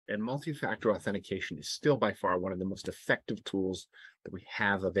and multi-factor authentication is still by far one of the most effective tools that we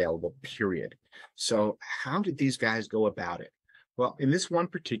have available, period. So how did these guys go about it? Well, in this one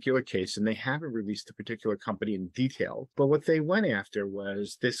particular case, and they haven't released the particular company in detail, but what they went after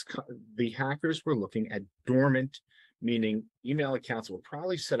was the hackers were looking at dormant, meaning email accounts were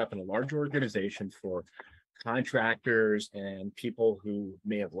probably set up in a large organization for contractors and people who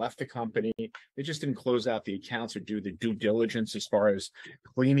may have left the company. They just didn't close out the accounts or do the due diligence as far as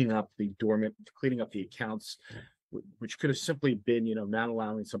cleaning up the accounts, which could have simply been, not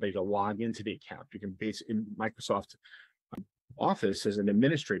allowing somebody to log into the account. You can in Microsoft Office as an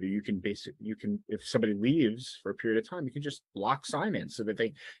administrator, you can if somebody leaves for a period of time, you can just block sign-in so that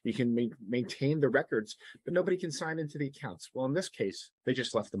you can maintain the records, but nobody can sign into the accounts. Well, in this case, they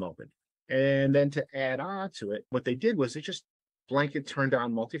just left them open. And then to add on to it, what they did was they just blanket turned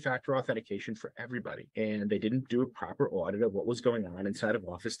on multi-factor authentication for everybody. And they didn't do a proper audit of what was going on inside of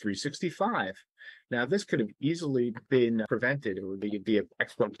Office 365. Now, this could have easily been prevented, or the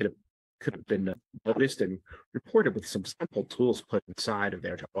exploit could have been noticed and reported with some simple tools put inside of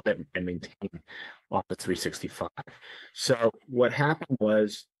there to audit and maintain Office 365. So what happened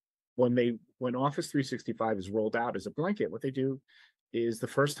was when Office 365 is rolled out as a blanket, what they do is the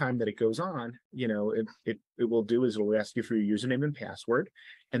first time that it goes on, it will do is it'll ask you for your username and password,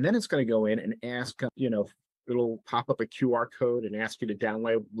 and then it's going to go in and ask, it'll pop up a QR code and ask you to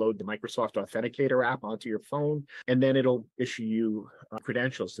download the Microsoft Authenticator app onto your phone, and then it'll issue you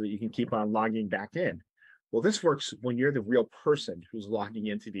credentials so that you can keep on logging back in. Well, this works when you're the real person who's logging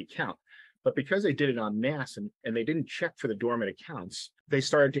into the account. But because they did it en masse and they didn't check for the dormant accounts, they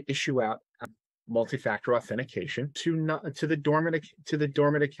started to issue out multi-factor authentication to the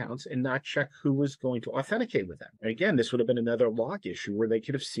dormant accounts and not check who was going to authenticate with them. And again, this would have been another log issue where they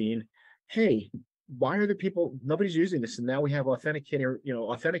could have seen, hey, why are the people, nobody's using this, and now we have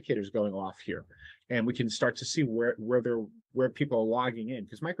authenticators going off here, and we can start to see where people are logging in,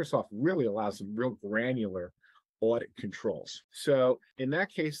 because Microsoft really allows some real granular audit controls. So in that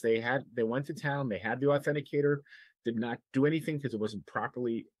case, they went to town, they had the authenticator, did not do anything because it wasn't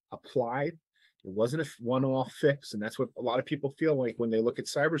properly applied. It wasn't a one-off fix, and that's what a lot of people feel like when they look at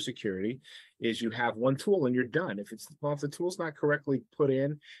cybersecurity, is you have one tool and you're done. If the tool's not correctly put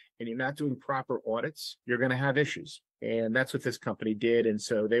in and you're not doing proper audits, you're going to have issues. And that's what this company did. And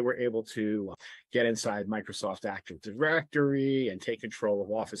so they were able to get inside Microsoft Active Directory and take control of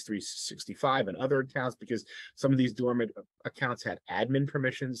Office 365 and other accounts, because some of these dormant accounts had admin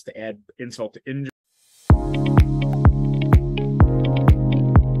permissions to add insult to injury.